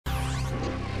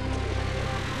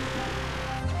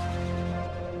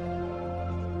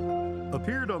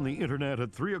appeared on the internet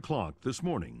at 3 o'clock this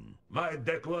morning. My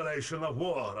declaration of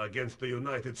war against the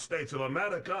United States of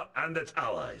America and its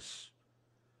allies.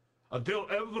 Until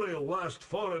every last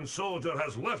foreign soldier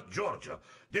has left Georgia,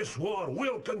 this war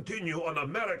will continue on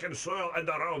American soil and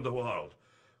around the world,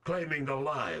 claiming the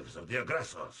lives of the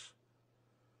aggressors.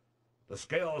 The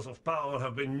scales of power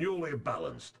have been newly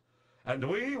balanced, and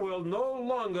we will no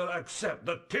longer accept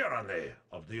the tyranny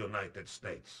of the United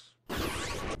States.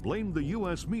 Blamed the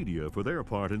U.S. media for their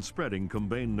part in spreading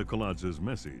Kalinatek's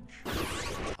message.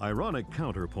 Ironic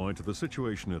counterpoint to the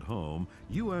situation at home,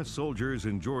 U.S. soldiers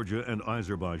in Georgia and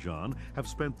Azerbaijan have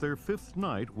spent their fifth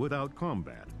night without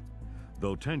combat.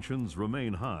 Though tensions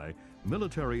remain high,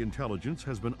 military intelligence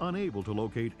has been unable to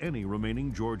locate any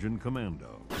remaining Georgian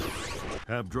commando.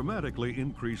 Have dramatically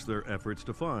increased their efforts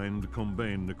to find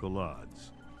Kalinatek.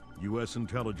 U.S.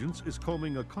 intelligence is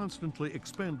combing a constantly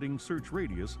expanding search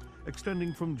radius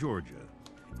extending from Georgia.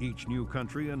 Each new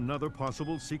country another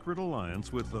possible secret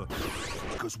alliance with the...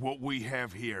 Because what we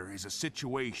have here is a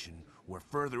situation where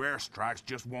further airstrikes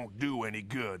just won't do any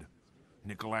good.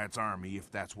 Nikolat's army,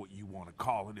 if that's what you want to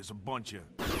call it, is a bunch of...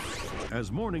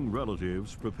 As mourning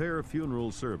relatives prepare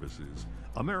funeral services,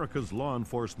 America's law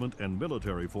enforcement and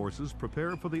military forces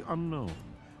prepare for the unknown,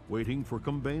 waiting for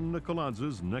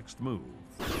Kalinatek's next move.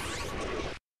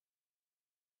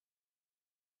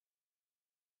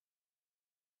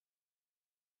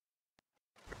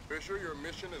 Fisher, your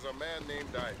mission is a man named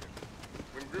Ivan.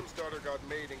 When Grimstarter got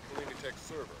made in Kalinatek's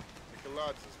server,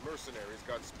 Nikolat's mercenaries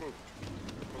got spooked.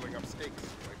 They're pulling up stakes,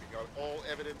 wiping out all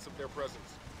evidence of their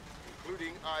presence,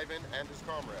 including Ivan and his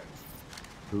comrades.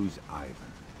 Who's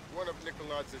Ivan? One of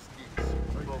Nikolat's geeks,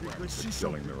 programmers.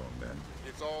 Selling their own men.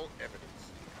 It's all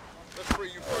evidence. Let's pray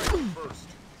you find him first.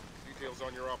 Details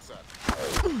on your OPSAT.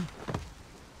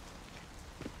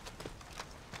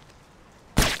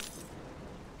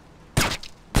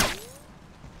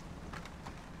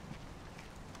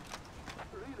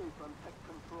 From tech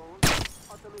control,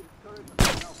 automated turrets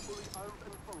are now fully armed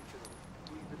and functional.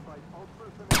 Please advise all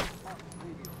personnel off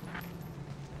radio.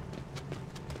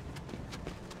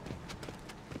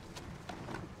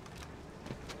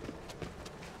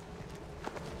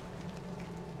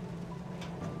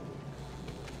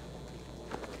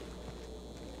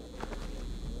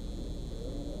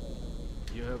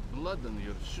 You have blood on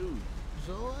your shoes.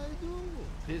 So I do.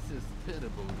 This is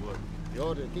terrible work. The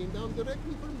order came down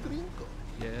directly from Grinko.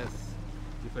 Yes.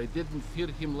 If I didn't fear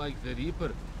him like the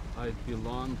Reaper, I'd be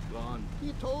long gone.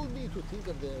 He told me to think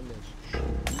of them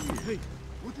as... Hey,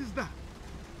 what is that?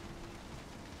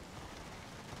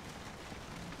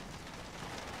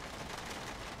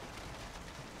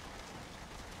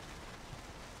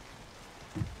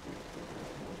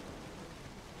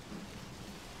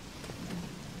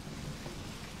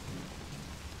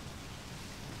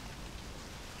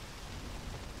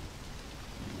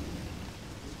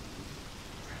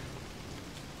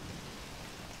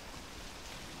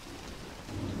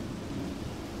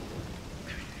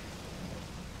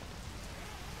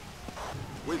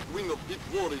 West wing of Deep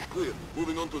War is clear.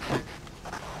 Moving on to 6.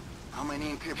 How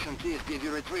many encryption keys did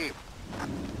you retrieve?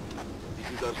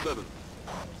 This is our 7th.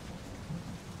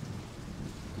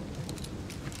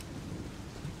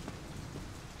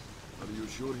 Are you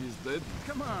sure he's dead?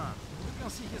 Come on, we can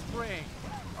see his brain.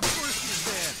 Of course he's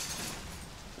dead.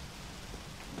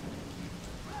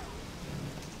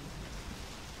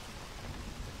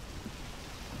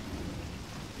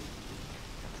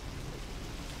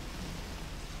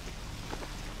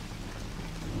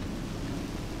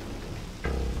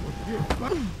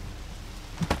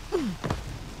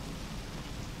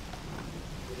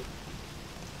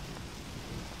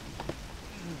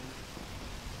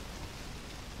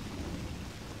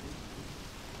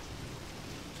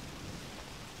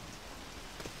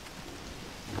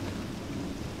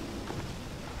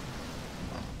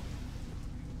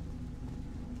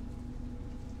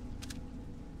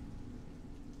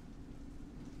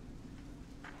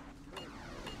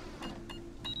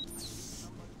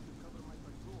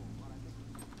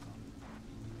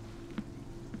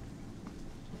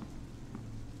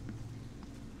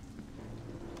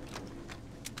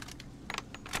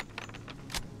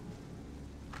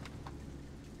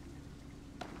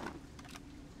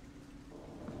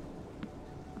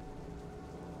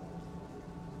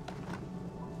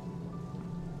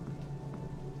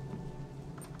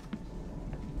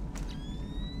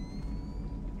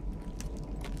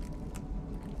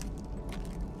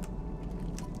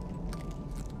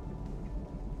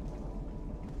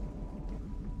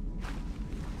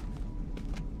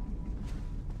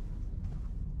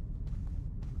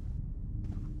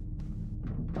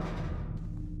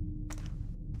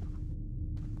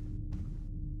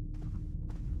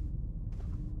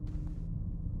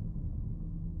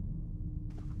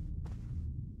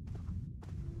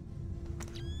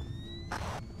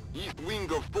 East wing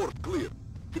of fort clear.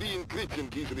 3 encryption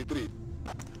keys retrieved.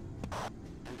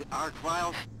 And the arc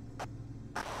files?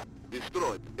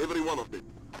 Destroyed, every one of them.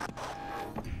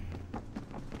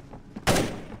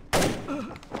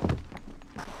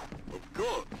 Of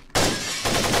course.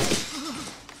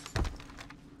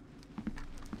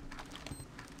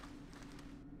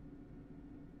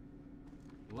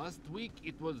 Last week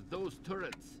it was those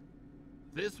turrets.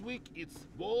 This week it's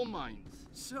wall mines.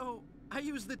 So, I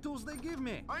use the tools they give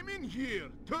me. I'm in here.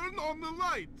 Turn on the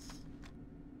lights.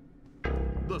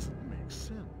 Doesn't make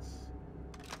sense.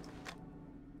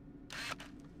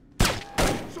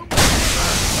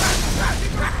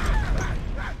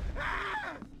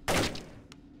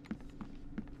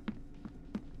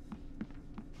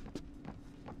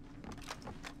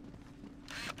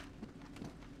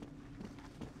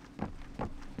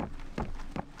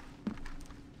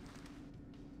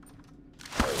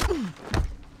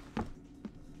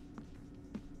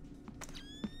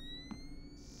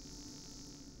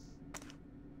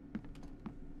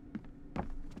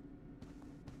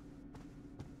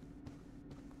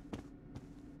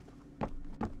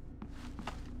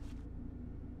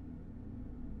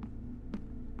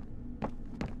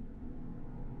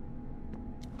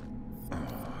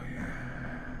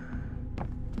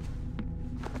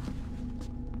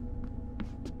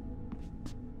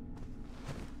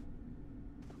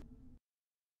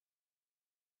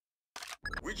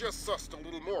 We just sussed a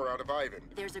little more out of Ivan.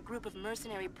 There's a group of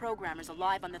mercenary programmers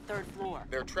alive on the 3rd floor.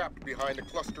 They're trapped behind a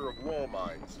cluster of wall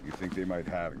mines. You think they might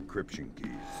have encryption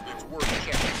keys? It's worth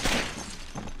checking.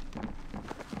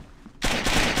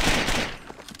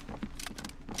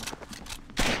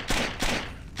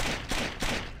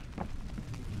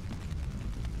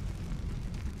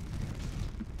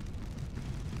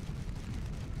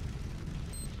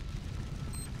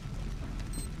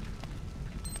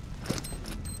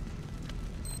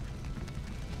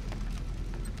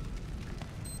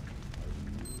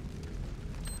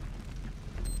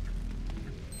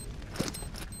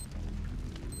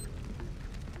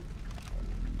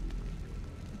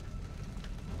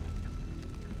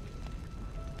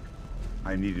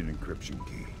 I need an encryption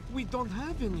key. We don't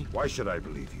have any. Why should I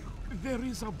believe you? There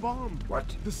is a bomb.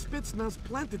 What? The Spetsnaz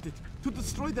planted it to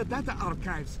destroy the data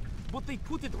archives, but they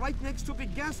put it right next to the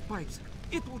gas pipes.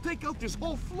 It will take out this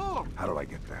whole floor. How do I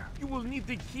get there? You will need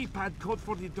the keypad code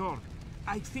for the door.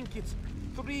 I think it's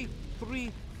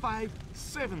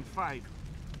 33575.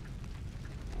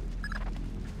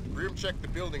 Grim checked the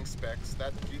building specs.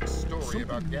 That geek's story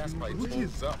about gas pipes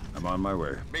holds up. I'm on my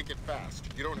way. Make it fast.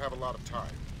 You don't have a lot of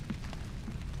time.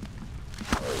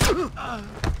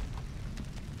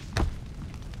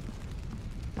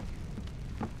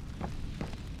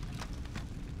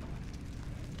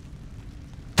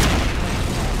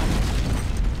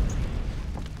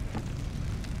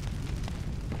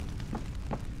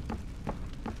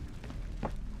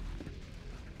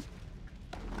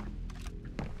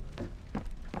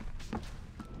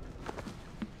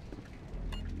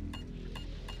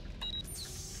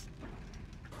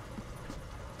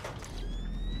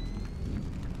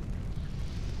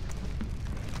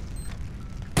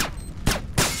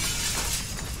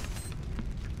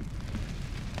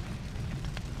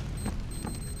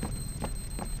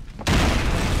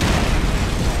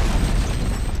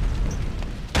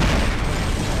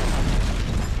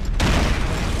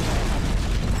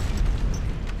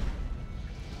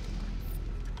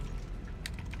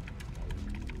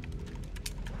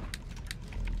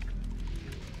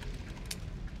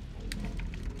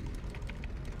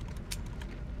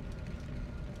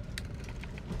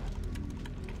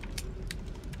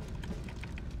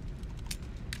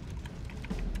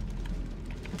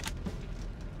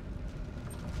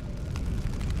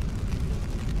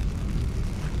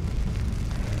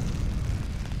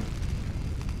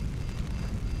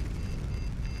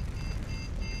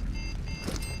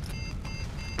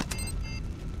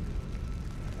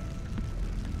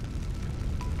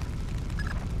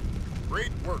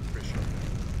 Great work, Bishop.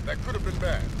 That could have been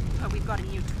bad. But we've got a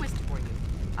new twist for you.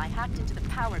 I hacked into the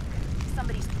power grid.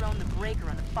 Somebody's thrown the breaker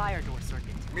on the fire door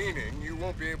circuit. Meaning you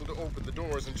won't be able to open the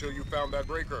doors until you found that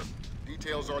breaker.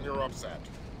 Details on your OPSAT.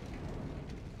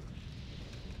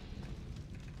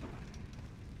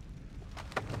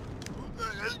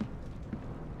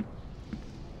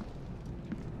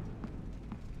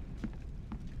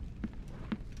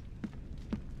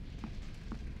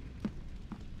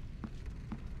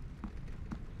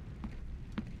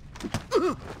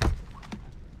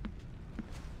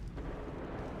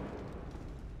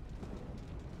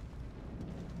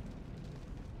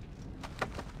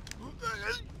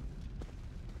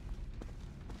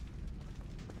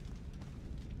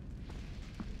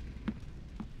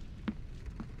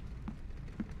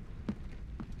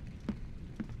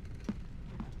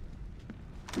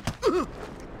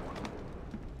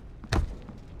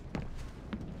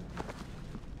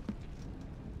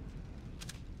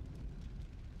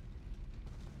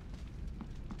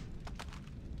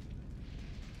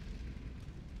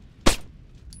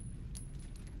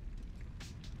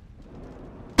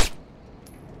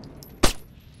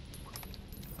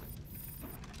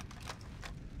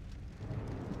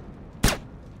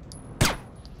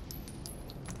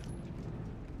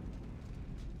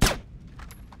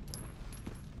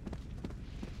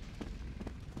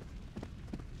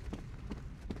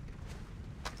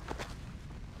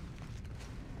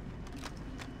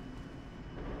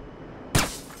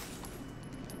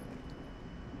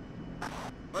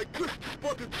 I just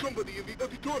spotted somebody in the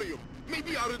auditorium.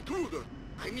 Maybe our intruder.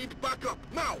 I need backup,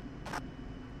 now!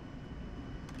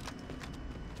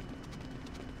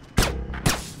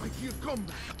 I hear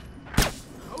combat.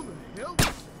 How the hell?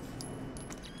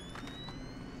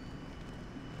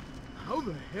 How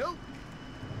the hell?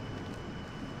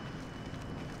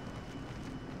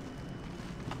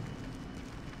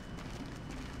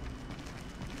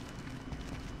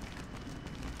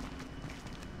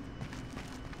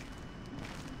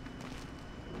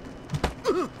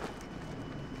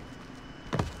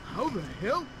 How the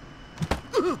hell?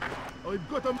 I've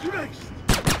got him next!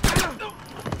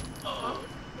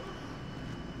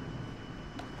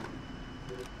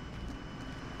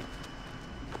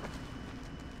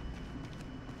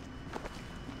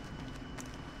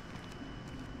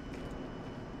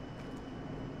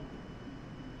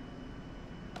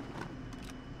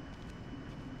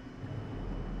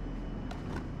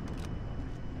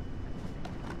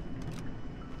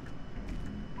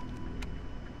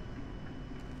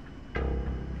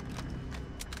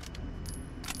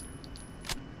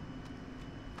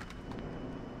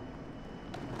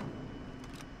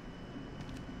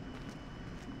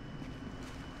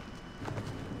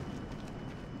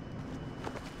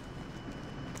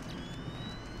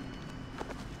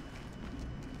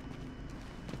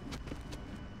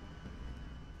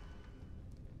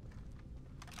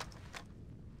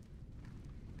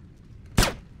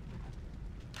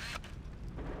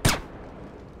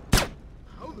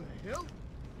 Hell?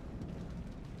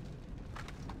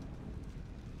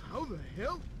 How the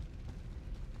hell?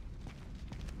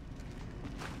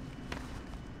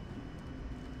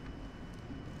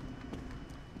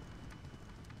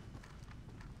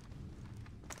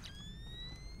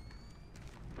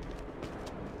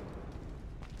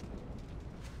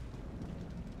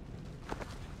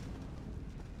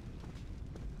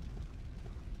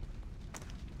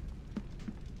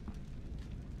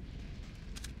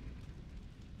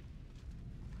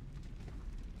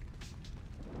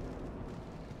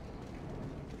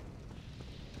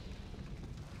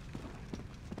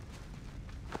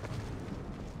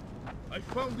 I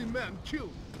found the man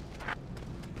killed.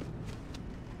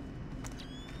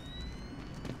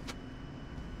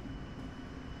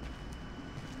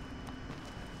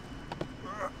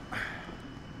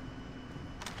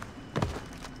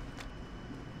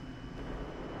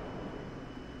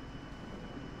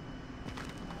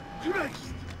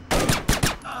 Christ!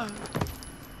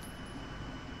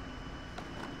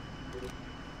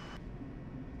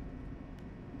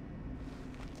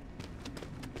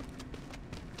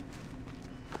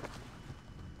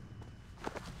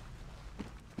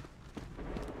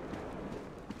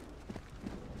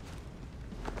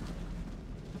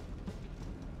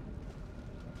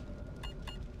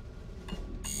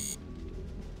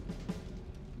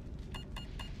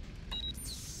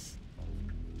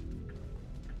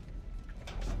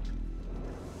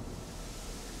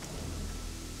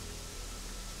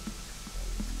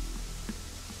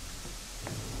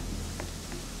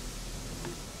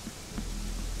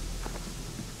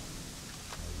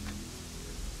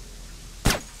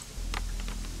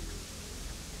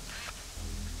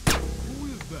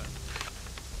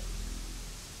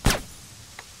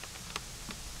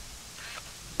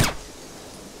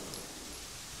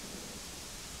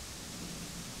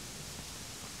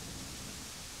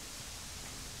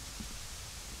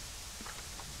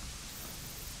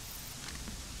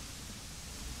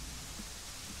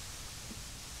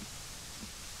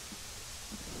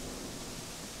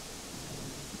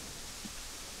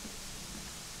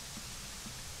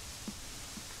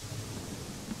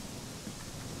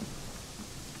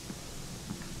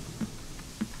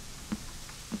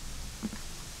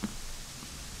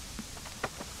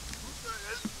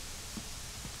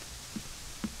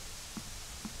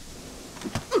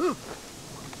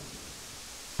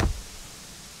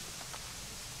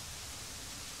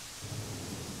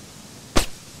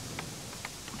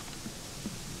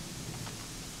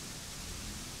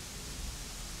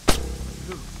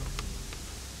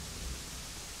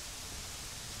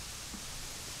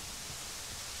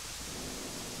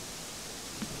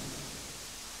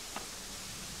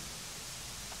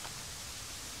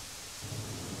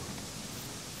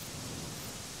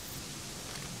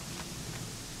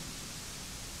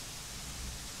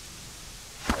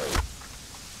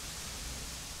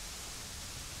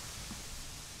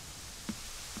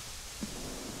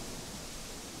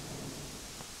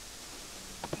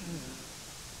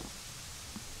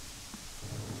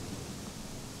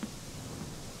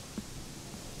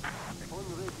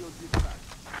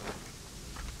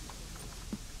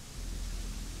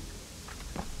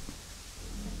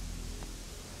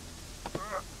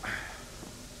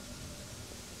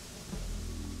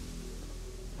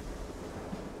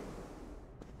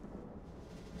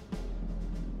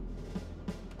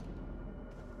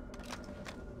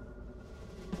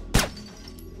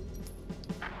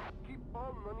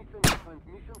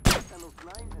 transmissions to channels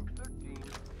 9 and 13.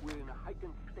 We're in a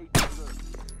heightened state of alert.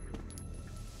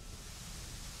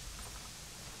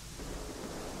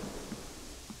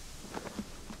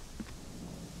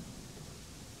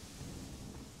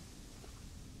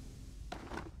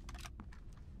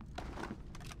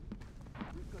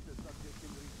 We've got the subject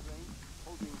in restraint,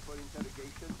 holding for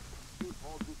interrogation. Please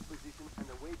hold this position and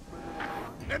await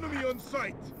further. Enemy on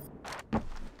sight!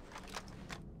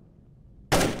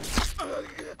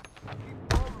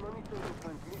 Keep all monitoring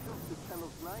transmissions to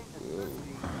channels 9 and 13.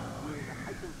 We're in a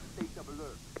heightened state of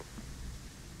alert.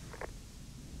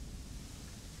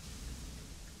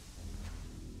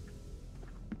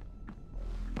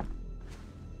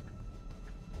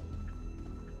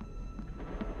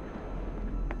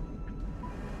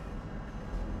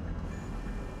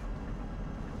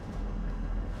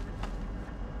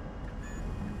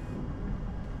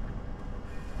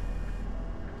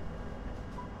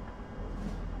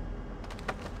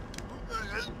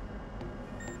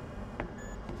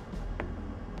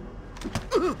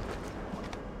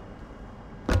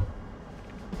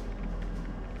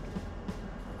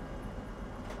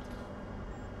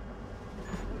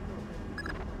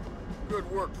 Good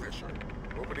work, Fisher.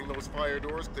 Opening those fire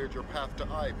doors cleared your path to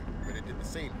Ivan, but it did the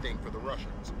same thing for the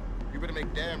Russians. You better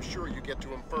make damn sure you get to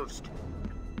him first.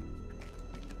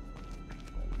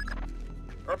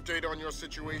 Update on your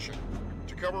situation.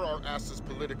 To cover our asses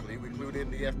politically, we clued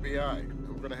in the FBI, and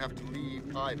we're gonna have to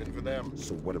leave Ivan for them.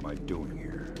 So what am I doing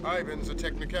here? Ivan's a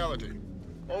technicality.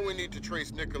 All we need to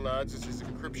trace Nikolad's is his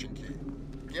encryption key.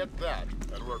 Get that,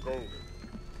 and we're golden.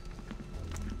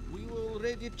 We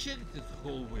already checked this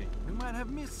hallway. We might have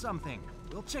missed something.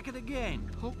 We'll check it again.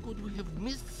 How could we have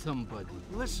missed somebody?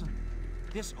 Listen,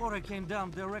 this order came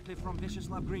down directly from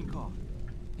Vyacheslav Grinko.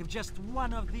 If just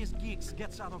one of these geeks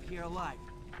gets out of here alive,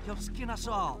 he'll skin us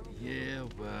all. Yeah,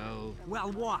 well...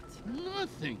 Well, what?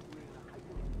 Nothing.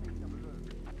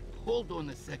 Hold on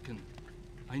a second.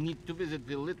 I need to visit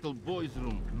the little boy's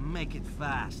room. Make it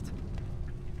fast.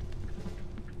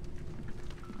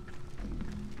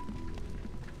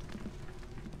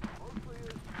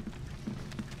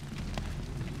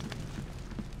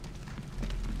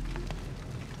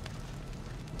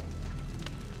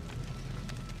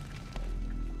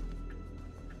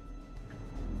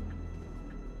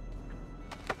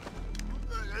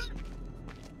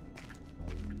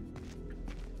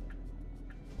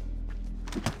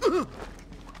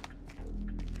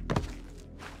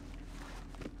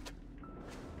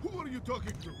 Who are you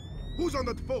talking to? Who's on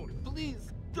that phone?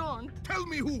 Please, don't. Tell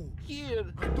me who. Here.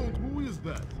 I don't. Who is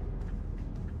that?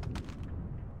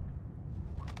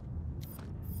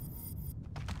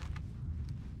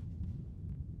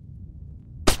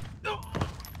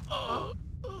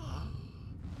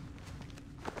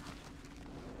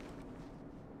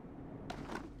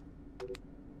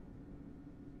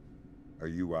 Are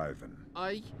you Ivan?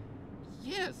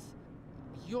 Yes.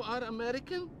 You are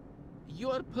American?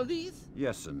 You are police?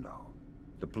 Yes and no.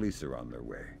 The police are on their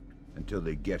way. Until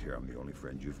they get here, I'm the only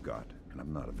friend you've got, and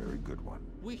I'm not a very good one.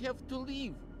 We have to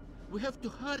leave. We have to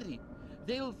hurry.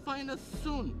 They'll find us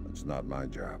soon. It's not my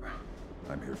job.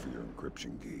 I'm here for your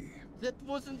encryption key. That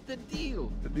wasn't the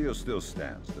deal. The deal still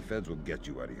stands. The feds will get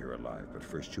you out of here alive, but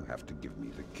first you have to give me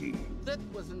the key. That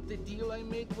wasn't the deal I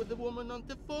made with the woman on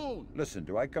the phone. Listen,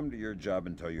 do I come to your job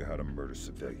and tell you how to murder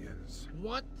civilians?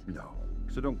 What? No.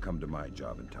 So don't come to my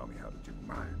job and tell me how to do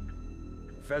mine.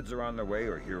 Feds are on their way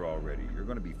or here already. You're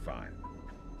gonna be fine.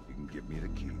 You can give me the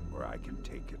key, or I can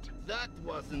take it. That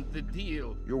wasn't the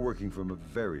deal. You're working from a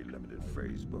very limited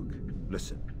phrase book.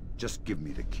 Listen, just give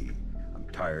me the key. I'm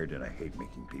tired and I hate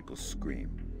making people scream.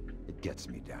 It gets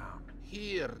me down.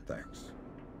 Here. Thanks.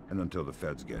 And until the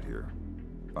feds get here,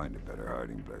 find a better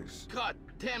hiding place. God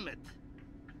damn it!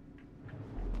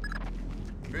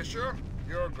 Fisher,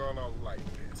 you're gonna like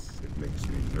this. It makes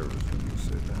me nervous when you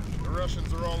say that. The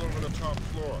Russians are all over the top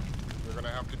floor. They're gonna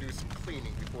have to do some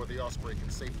cleaning before the Osprey can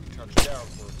safely touch down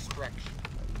for extraction.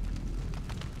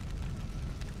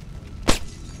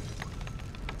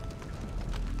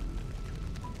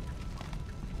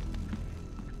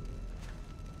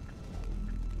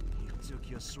 You took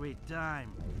your sweet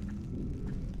time.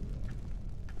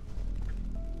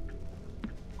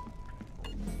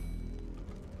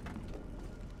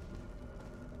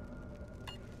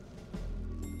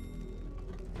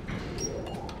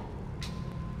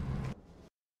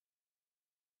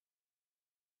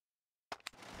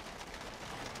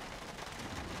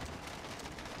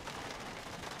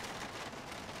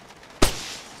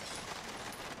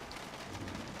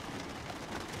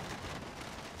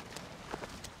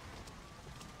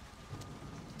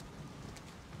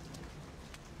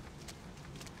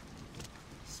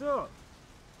 So,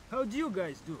 How'd you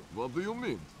guys do? What do you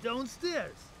mean?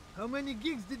 Downstairs. How many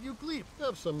gigs did you clip?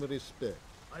 Have some respect.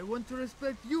 I want to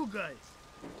respect you guys.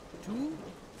 2,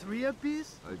 3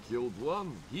 apiece? I killed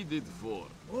 1, he did 4.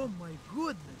 Oh my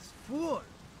goodness, 4.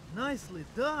 Nicely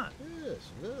done.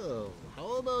 Yes, well,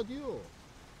 how about you?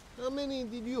 How many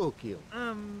did you kill?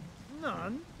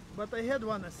 None. But I had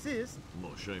 1 assist.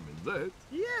 No shame in that.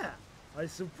 Yeah, I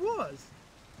suppose.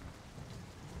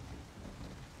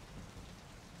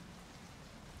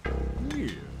 Here.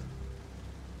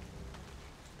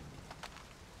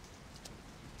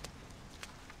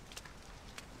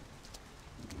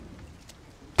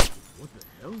 What the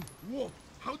hell? Whoa!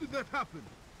 How did that happen?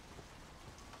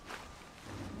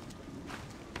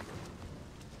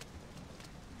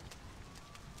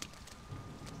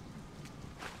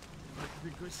 I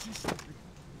think I see something.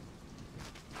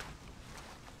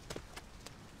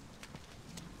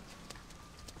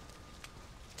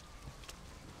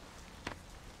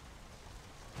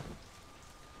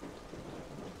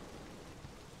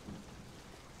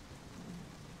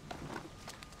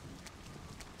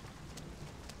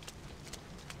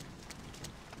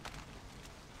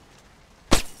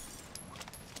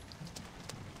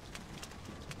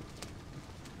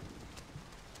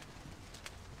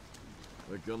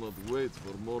 I cannot wait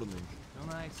for morning.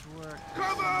 Tonight's work is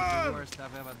Come some of on! the worst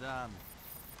I've ever done.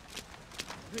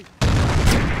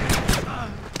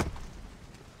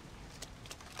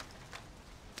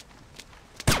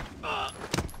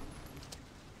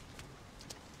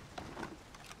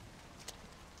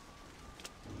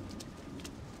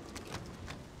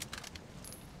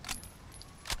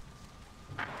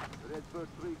 Redbird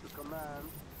 3 to command.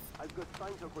 I've got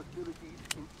signs of hostilities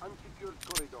in unsecured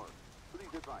corridors.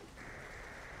 Please advise.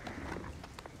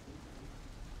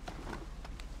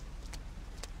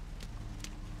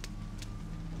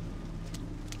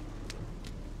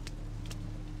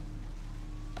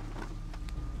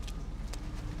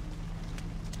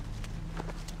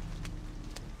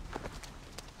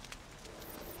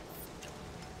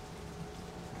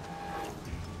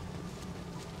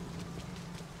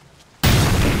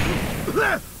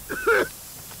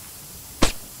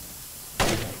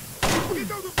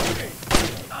 Get out of the way!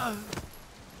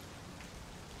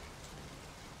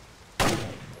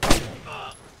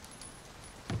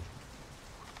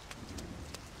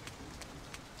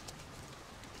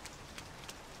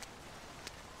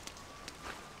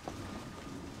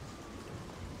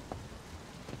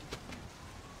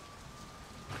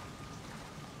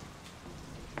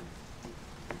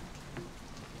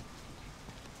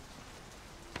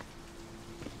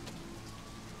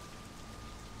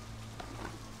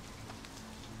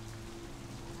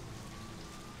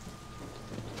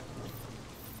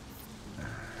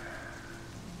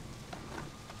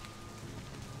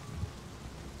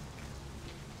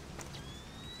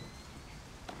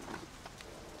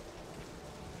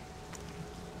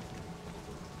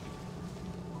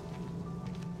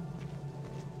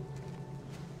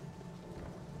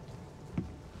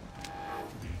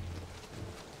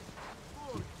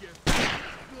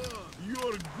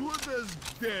 You're good as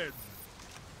dead.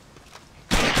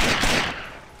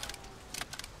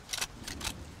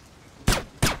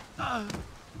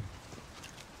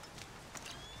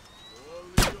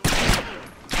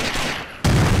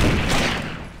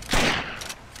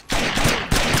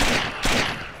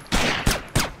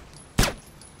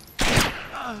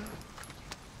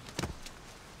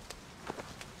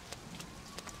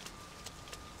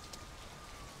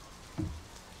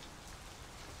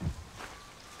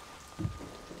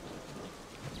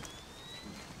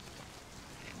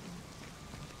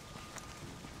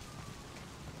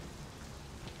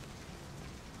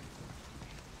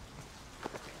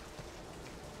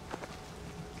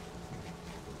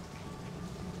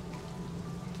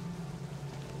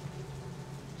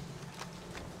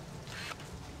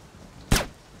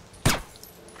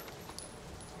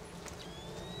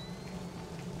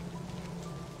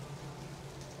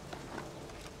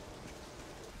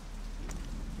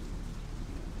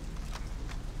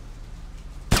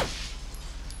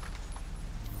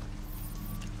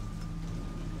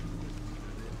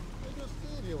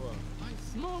 I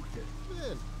smoked it.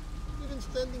 Man, you've been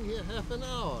standing here half an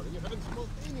hour. You haven't smoked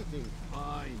anything.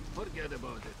 Fine, forget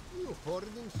about it. You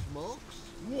hoarding smokes?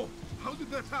 Whoa! How did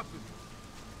that happen?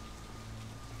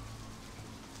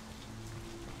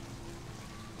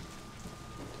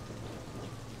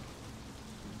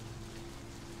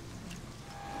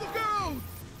 Look out!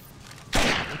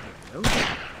 What the hell?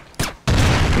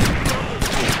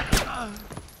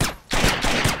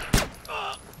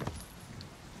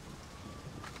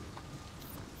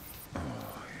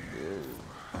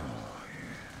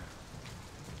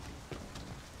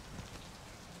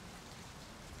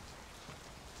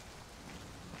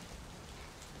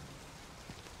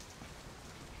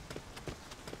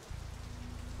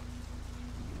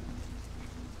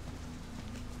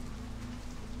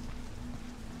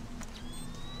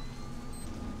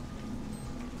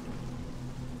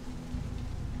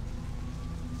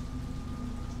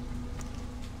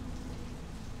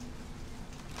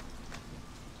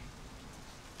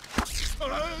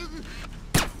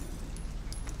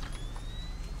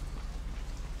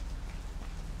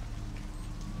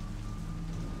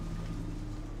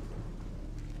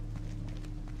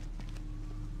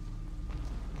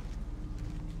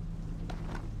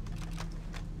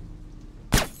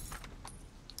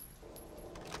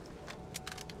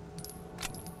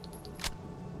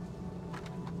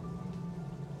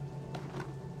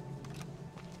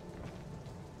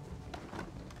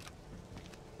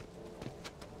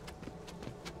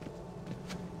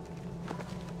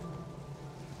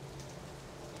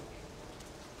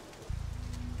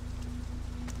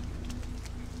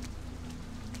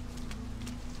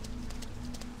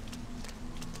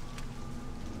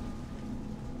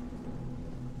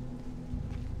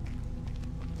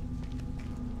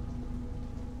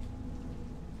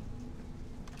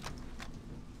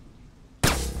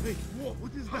 Hey, Wolf,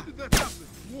 what is that? How did that happen?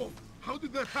 Wolf, how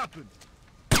did that happen?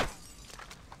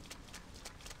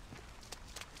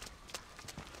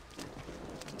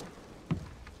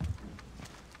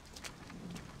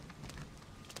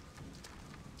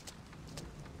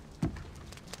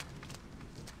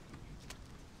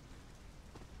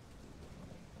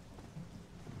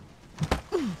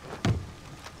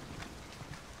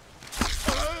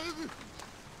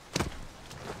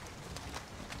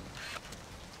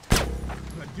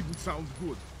 That didn't sound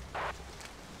good.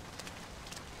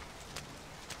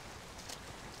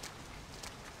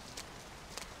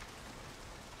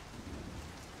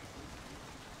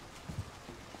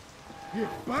 Here,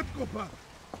 Batkopa!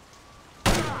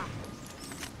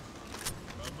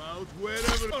 Come out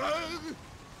wherever...